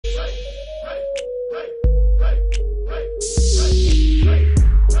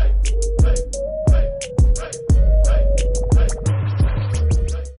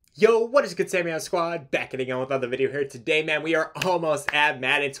What is good, Sammy Squad? Back again with another video here. Today, man, we are almost at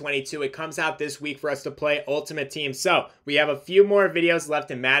Madden 22. It comes out this week for us to play Ultimate Team. So, we have a few more videos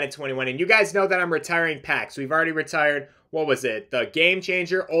left in Madden 21. And you guys know that I'm retiring packs. We've already retired, what was it? The Game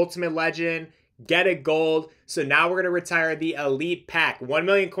Changer, Ultimate Legend, Get a Gold. So now we're going to retire the Elite Pack. 1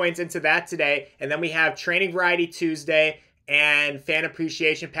 million coins into that today. And then we have Training Variety Tuesday. And Fan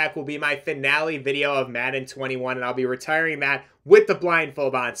Appreciation Pack will be my finale video of Madden 21. And I'll be retiring that with the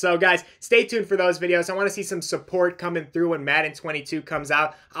blindfold on. So guys, stay tuned for those videos. I want to see some support coming through when Madden 22 comes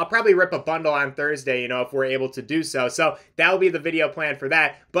out. I'll probably rip a bundle on Thursday, you know, if we're able to do so. So that will be the video plan for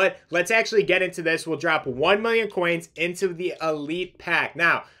that. But let's actually get into this. We'll drop 1 million coins into the Elite Pack.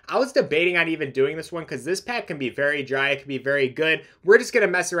 Now, I was debating on even doing this one because this pack can be very dry. It can be very good. We're just going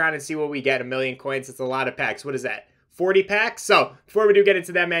to mess around and see what we get. 1 million coins. It's a lot of packs. What is that? 40 packs? So before we do get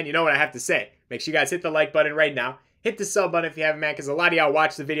into that, man, you know what I have to say. Make sure you guys hit the like button right now. Hit the sub button if you haven't, man, because a lot of y'all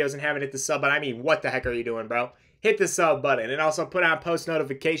watch the videos and haven't hit the sub button. I mean, what the heck are you doing, bro? Hit the sub button. And also put on post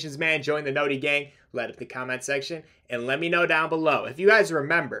notifications, man. Join the Noti gang. Let it in the comment section. And let me know down below. If you guys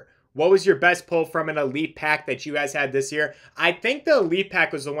remember, what was your best pull from an Elite Pack that you guys had this year? I think the Elite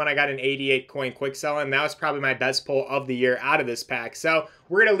Pack was the one I got an 88 coin quick sell, and that was probably my best pull of the year out of this pack. So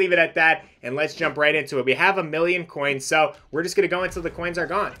we're going to leave it at that, and let's jump right into it. We have 1 million coins, so we're just going to go until the coins are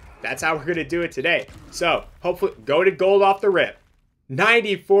gone. That's how we're going to do it today. So hopefully, go to gold off the rip.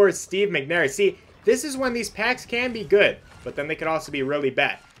 94 Steve McNair. See, this is when these packs can be good, but then they could also be really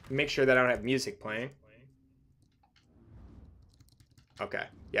bad. Make sure that I don't have music playing. Okay.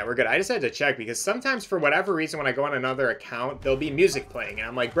 Yeah, we're good. I just had to check because sometimes for whatever reason when I go on another account, there'll be music playing. And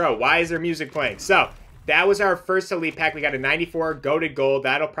I'm like, bro, why is there music playing? So that was our first Elite Pack. We got a 94 Go to Gold.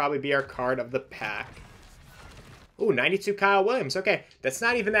 That'll probably be our card of the pack. Ooh, 92 Kyle Williams. Okay, that's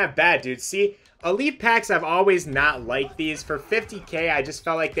not even that bad, dude. See, Elite Packs, I've always not liked these. For 50K, I just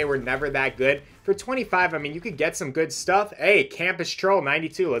felt like they were never that good. For 25, I mean, you could get some good stuff. Hey, Campus Troll,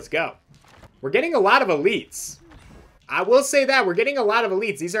 92. Let's go. We're getting a lot of Elites. I will say that we're getting a lot of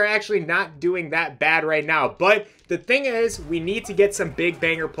Elites. These are actually not doing that bad right now. But the thing is, we need to get some big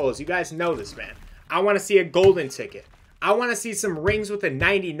banger pulls. You guys know this, man. I want to see a golden ticket. I want to see some rings with a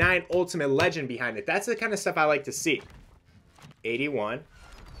 99 Ultimate Legend behind it. That's the kind of stuff I like to see. 81.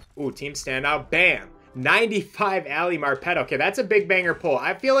 Ooh, team standout. Bam. 95 Ali Marpet. Okay, that's a big banger pull.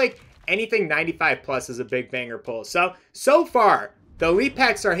 I feel like anything 95 plus is a big banger pull. So far, the Elite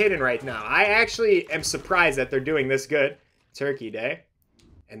Packs are hidden right now. I actually am surprised that they're doing this good. Turkey Day.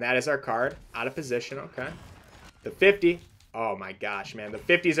 And that is our card. Out of position. Okay. The 50. Oh my gosh, man. The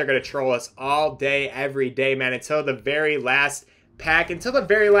 50s are going to troll us all day, every day, man. Until the very last pack. Until the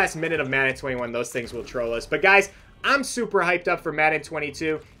very last minute of Madden 21, those things will troll us. But guys, I'm super hyped up for Madden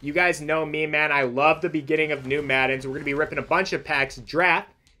 22. You guys know me, man. I love the beginning of new Maddens. We're going to be ripping a bunch of packs. Draft.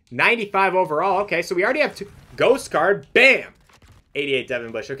 95 overall. Okay, so we already have 2. Ghost card. Bam. 88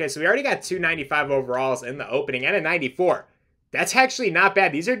 Devin Bush. Okay, so we already got 2 95 overalls in the opening and a 94. That's actually not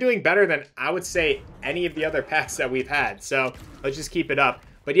bad. These are doing better than, I would say, any of the other packs that we've had. So let's just keep it up.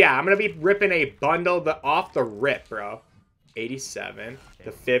 But yeah, I'm going to be ripping a bundle off the rip, bro. 87.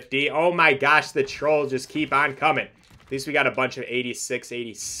 The 50. Oh my gosh, the trolls just keep on coming. At least we got a bunch of 86,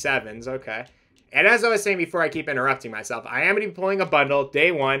 87s. Okay. And as I was saying before I keep interrupting myself, I am going to be pulling a bundle,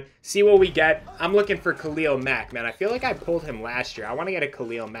 day 1, see what we get. I'm looking for Khalil Mack, man. I feel like I pulled him last year. I want to get a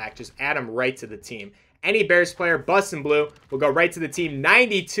Khalil Mack. Just add him right to the team. Any Bears player, bustin' blue, will go right to the team.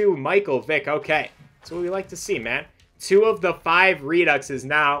 92 Michael Vick. Okay, that's what we like to see, man. 2 of the 5 Reduxes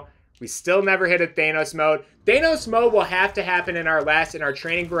now. We still never hit a Thanos mode. Thanos mode will have to happen in our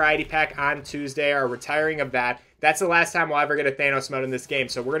Training Variety Pack on Tuesday, our retiring of that. That's the last time we'll ever get a Thanos mode in this game,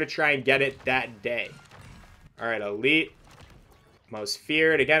 so we're going to try and get it that day. All right, Elite. Most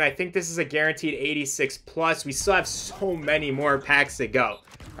Feared. Again, I think this is a guaranteed 86 plus. We still have so many more packs to go.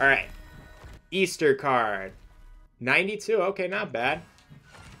 All right. Easter card. 92. Okay, not bad.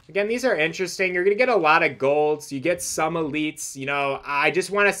 Again, these are interesting. You're going to get a lot of golds. You get some Elites. You know, I just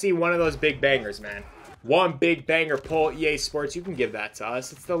want to see one of those big bangers, man. One big banger pull. EA Sports, you can give that to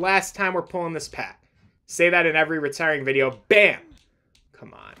us. It's the last time we're pulling this pack. Say that in every retiring video. Bam!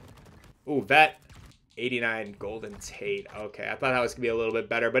 Come on. Ooh, Vet. 89 Golden Tate. Okay, I thought that was going to be a little bit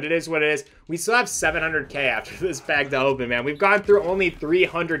better, but it is what it is. We still have 700K after this pack to open, man. We've gone through only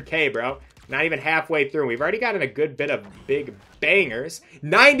 300K, bro. Not even halfway through. We've already gotten a good bit of big bangers.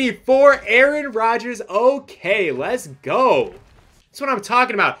 94 Aaron Rodgers. Okay, let's go. That's what I'm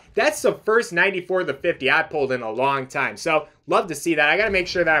talking about. That's the first 94 to 50 I pulled in a long time. So, love to see that. I got to make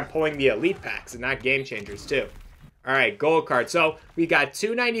sure that I'm pulling the Elite Packs and not Game Changers, too. All right, gold card. So, we got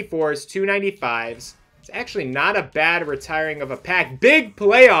 2 94s, 2 95s. It's actually not a bad retiring of a pack. Big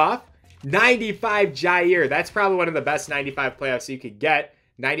playoff. 95 Jair. That's probably one of the best 95 playoffs you could get.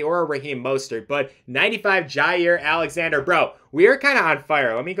 90 or Raheem Mostert, but 95 Jair Alexander. Bro, we are kind of on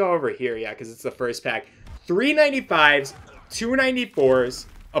fire. Let me go over here, yeah, because it's the first pack. 395s, 294s,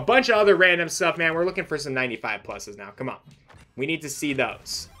 a bunch of other random stuff, man. We're looking for some 95 pluses now. Come on. We need to see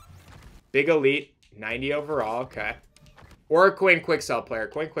those. Big Elite, 90 overall, okay. Or a Coin Quicksell player.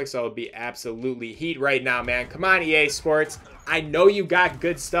 Coin Quicksell would be absolutely heat right now, man. Come on, EA Sports. I know you got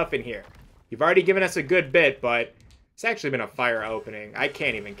good stuff in here. You've already given us a good bit, but it's actually been a fire opening. I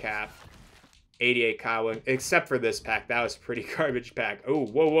can't even cap. 88 Kyle, except for this pack. That was a pretty garbage pack. Oh,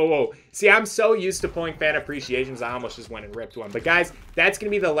 whoa, whoa, whoa. See, I'm so used to pulling fan appreciations, I almost just went and ripped one. But guys, that's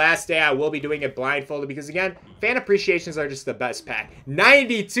going to be the last day I will be doing it blindfolded because, again, fan appreciations are just the best pack.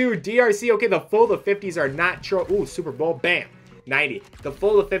 92 DRC. Okay, the full to 50s are not true. Ooh, Super Bowl. Bam. 90. The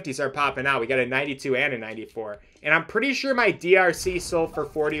full to 50s are popping out. We got a 92 and a 94. And I'm pretty sure my DRC sold for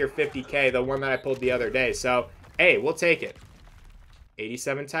 40 or 50K, the one that I pulled the other day. So, hey, we'll take it.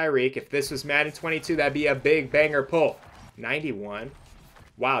 87 Tyreek. If this was Madden 22, that'd be a big banger pull. 91.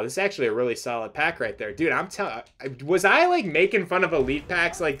 Wow, this is actually a really solid pack right there. Dude, I'm telling... Was I, like, making fun of elite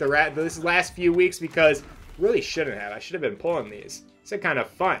packs, like, this last few weeks? Because really shouldn't have. I should have been pulling these. It's kind of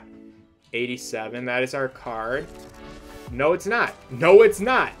fun. 87. That is our card. No, it's not. No, it's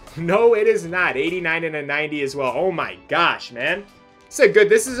not. No, it is not. 89 and a 90 as well. Oh, my gosh, man.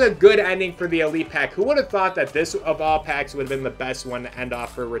 This is a good ending for the Elite Pack. Who would have thought that this, of all packs, would have been the best one to end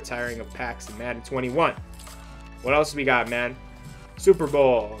off for retiring of packs in Madden 21? What else we got, man? Super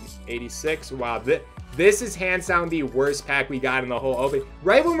Bowl 86. Wow, this is hands down the worst pack we got in the whole open.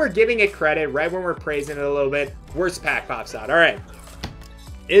 Right when we're giving it credit, right when we're praising it a little bit, worst pack pops out. All right,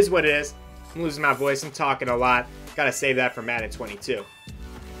 is what it is. I'm losing my voice. I'm talking a lot. Gotta save that for Madden 22.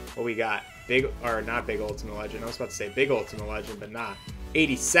 What we got? Big, or not big Ultimate Legend. I was about to say big Ultimate Legend, but not.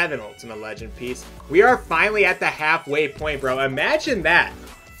 87 Ultimate Legend piece. We are finally at the halfway point, bro. Imagine that.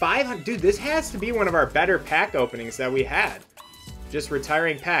 500. Dude, this has to be one of our better pack openings that we had. Just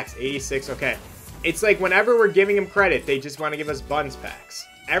retiring packs. 86. Okay. It's like whenever we're giving them credit, they just want to give us buns packs.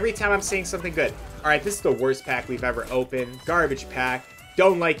 Every time I'm seeing something good. All right, this is the worst pack we've ever opened. Garbage pack.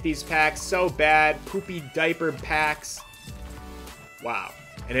 Don't like these packs. So bad. Poopy diaper packs. Wow.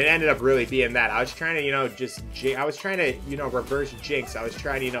 And it ended up really being that. I was trying to, I was trying to, reverse jinx. I was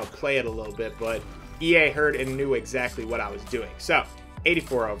trying to, play it a little bit, but EA heard and knew exactly what I was doing. So,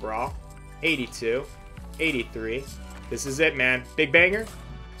 84 overall, 82, 83. This is it, man. Big banger,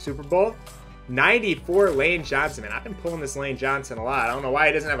 Super Bowl. 94 Lane Johnson, man. I've been pulling this Lane Johnson a lot. I don't know why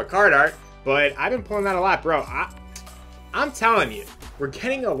he doesn't have a card art, but I've been pulling that a lot, bro. I'm telling you, we're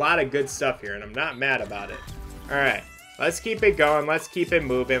getting a lot of good stuff here, and I'm not mad about it. All right. Let's keep it going. Let's keep it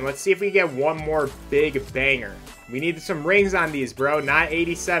moving. Let's see if we get one more big banger. We need some rings on these, bro. Not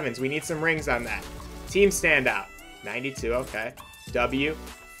 87s. We need some rings on that. Team standout. 92. Okay. W.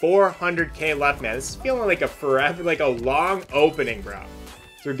 400K left, man. This is feeling like a forever, like a long opening, bro.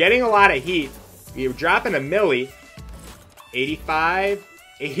 So we're getting a lot of heat. We're dropping a milli. 85.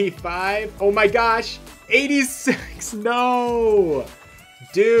 85. Oh my gosh. 86. No.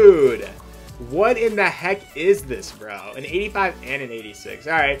 Dude. What in the heck is this, bro? An 85 and an 86.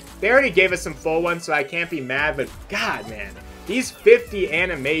 All right. They already gave us some full ones, so I can't be mad. But, God, man. These 50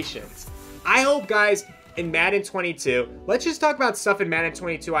 animations. I hope, guys, in Madden 22, let's just talk about stuff in Madden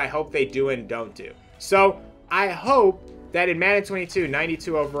 22 I hope they do and don't do. So, I hope that in Madden 22,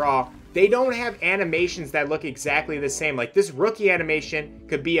 92 overall, they don't have animations that look exactly the same. Like, this rookie animation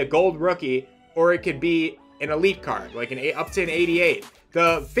could be a gold rookie, or it could be an elite card, like up to an 88.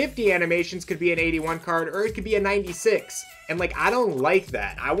 The 50 animations could be an 81 card, or it could be a 96. And, like, I don't like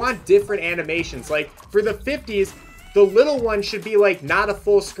that. I want different animations. Like, for the 50s, the little one should be, like, not a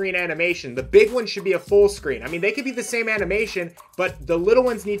full screen animation. The big one should be a full screen. I mean, they could be the same animation, but the little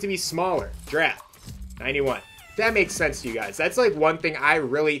ones need to be smaller. Draft. 91. That makes sense to you guys. That's, like, one thing I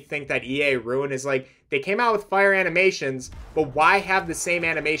really think that EA ruined is, like, they came out with fire animations, but why have the same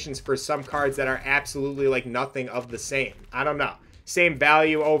animations for some cards that are absolutely, like, nothing of the same? I don't know. Same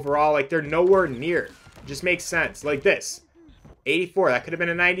value overall, like they're nowhere near. It just makes sense. Like this, 84, that could have been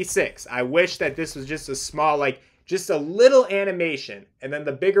a 96. I wish that this was just a small, like just a little animation, and then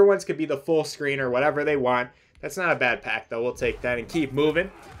the bigger ones could be the full screen or whatever they want. That's not a bad pack though. We'll take that and keep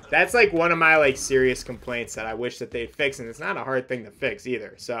moving. That's like one of my like serious complaints that I wish that they'd fix, and it's not a hard thing to fix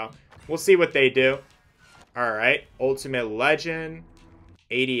either. So we'll see what they do. All right, Ultimate Legend,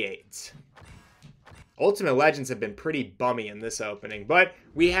 88. Ultimate Legends have been pretty bummy in this opening, but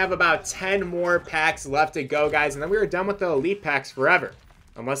we have about 10 more packs left to go, guys, and then we are done with the Elite packs forever.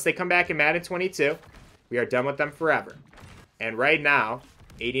 Unless they come back in Madden 22, we are done with them forever. And right now,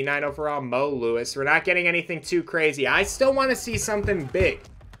 89 overall, Mo Lewis. We're not getting anything too crazy. I still want to see something big.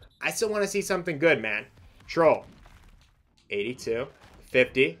 I still want to see something good, man. Troll. 82.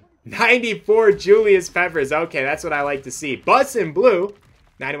 50. 94 Julius Peppers. Okay, that's what I like to see. Bus in blue.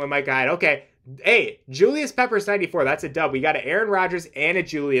 91 Mike Hyde. Okay. Hey, Julius Peppers 94. That's a dub. We got an Aaron Rodgers and a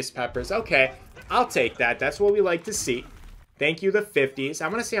Julius Peppers. Okay, I'll take that. That's what we like to see. Thank you, the 50s. I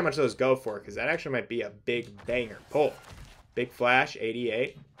want to see how much those go for, because that actually might be a big banger. Pull. Big flash,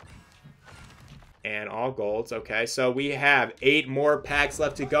 88. And all golds. Okay, so we have 8 more packs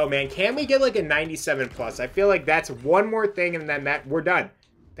left to go, man. Can we get like a 97 plus? I feel like that's one more thing, and then we're done.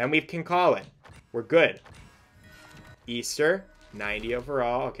 Then we can call it. We're good. Easter, 90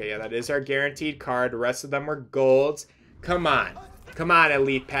 overall. Okay, yeah, that is our guaranteed card. The rest of them were golds. Come on. Come on,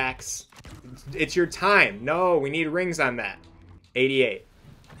 elite packs. It's your time. No, we need rings on that. 88.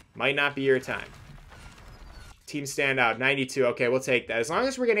 Might not be your time. Team standout, 92. Okay, we'll take that. As long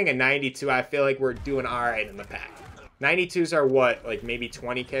as we're getting a 92, I feel like we're doing all right in the pack. 92s are what? Like maybe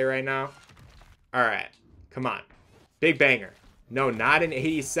 20K right now? All right. Come on. Big banger. No, not an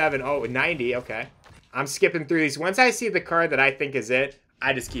 87. Oh, 90. Okay. I'm skipping through these. Once I see the card that I think is it,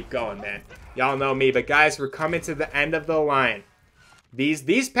 I just keep going, man. Y'all know me. But guys, we're coming to the end of the line.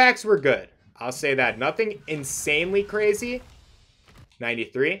 These packs were good. I'll say that. Nothing insanely crazy.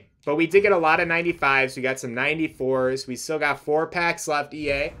 93. But we did get a lot of 95s. We got some 94s. We still got 4 packs left,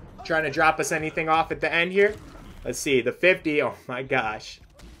 EA. Trying to drop us anything off at the end here. Let's see. The 50. Oh, my gosh.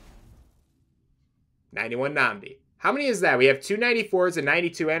 91 Namdi. How many is that? We have 2 94s, a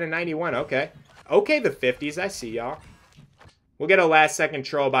 92, and a 91. Okay. Okay, the 50s. I see y'all. We'll get a last-second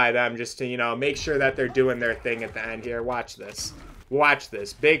troll by them just to, you know, make sure that they're doing their thing at the end here. Watch this. Watch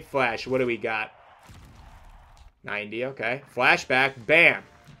this. Big flash. What do we got? 90. Okay. Flashback. Bam.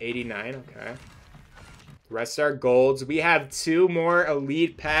 89. Okay. Rest are golds. We have 2 more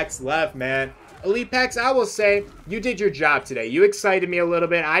elite packs left, man. Elite packs, I will say, you did your job today. You excited me a little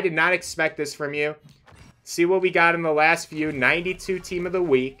bit. I did not expect this from you. See what we got in the last few. 92 team of the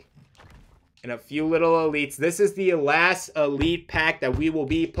week. And a few little elites. This is the last elite pack that we will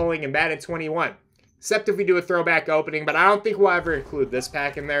be pulling in Madden 21. Except if we do a throwback opening. But I don't think we'll ever include this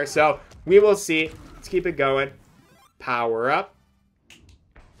pack in there. So we will see. Let's keep it going. Power up.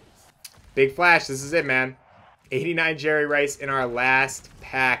 Big flash. This is it, man. 89 Jerry Rice in our last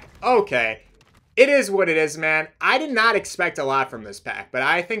pack. Okay. It is what it is, man. I did not expect a lot from this pack. But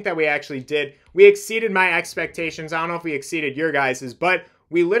I think that we actually did. We exceeded my expectations. I don't know if we exceeded your guys's. But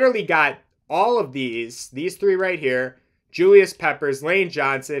we literally got all of these 3 right here, Julius Peppers, Lane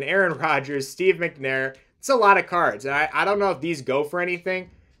Johnson, Aaron Rodgers, Steve McNair. It's a lot of cards. And I don't know if these go for anything.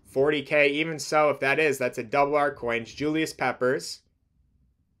 40K, even so, if that is, that's a double art coins. Julius Peppers.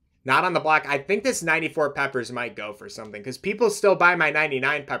 Not on the block. I think this 94 Peppers might go for something because people still buy my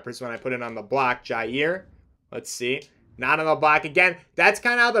 99 Peppers when I put it on the block. Jair. Let's see. Not on the block. Again, that's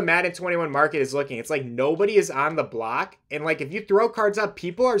kind of how the Madden 21 market is looking. It's like nobody is on the block. And like if you throw cards up,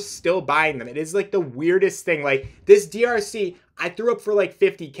 people are still buying them. It is like the weirdest thing. Like this DRC, I threw up for like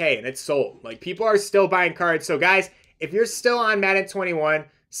 50K and it's sold. Like people are still buying cards. So guys, if you're still on Madden 21,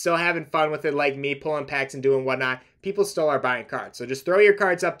 still having fun with it like me, pulling packs and doing whatnot, people still are buying cards. So just throw your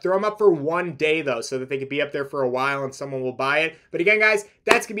cards up. Throw them up for one day, though, so that they could be up there for a while and someone will buy it. But again, guys,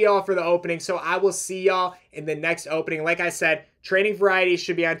 that's going to be all for the opening. So I will see y'all in the next opening. Like I said, Training Variety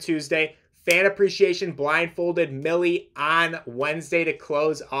should be on Tuesday. Fan Appreciation Blindfolded Millie on Wednesday to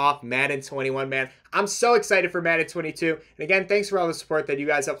close off Madden 21, man. I'm so excited for Madden 22. And again, thanks for all the support that you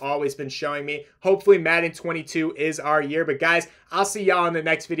guys have always been showing me. Hopefully Madden 22 is our year. But guys, I'll see y'all in the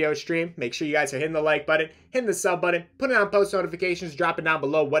next video stream. Make sure you guys are hitting the like button, hitting the sub button, putting on post notifications, dropping down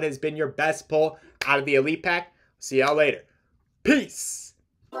below what has been your best pull out of the Elite Pack. See y'all later. Peace.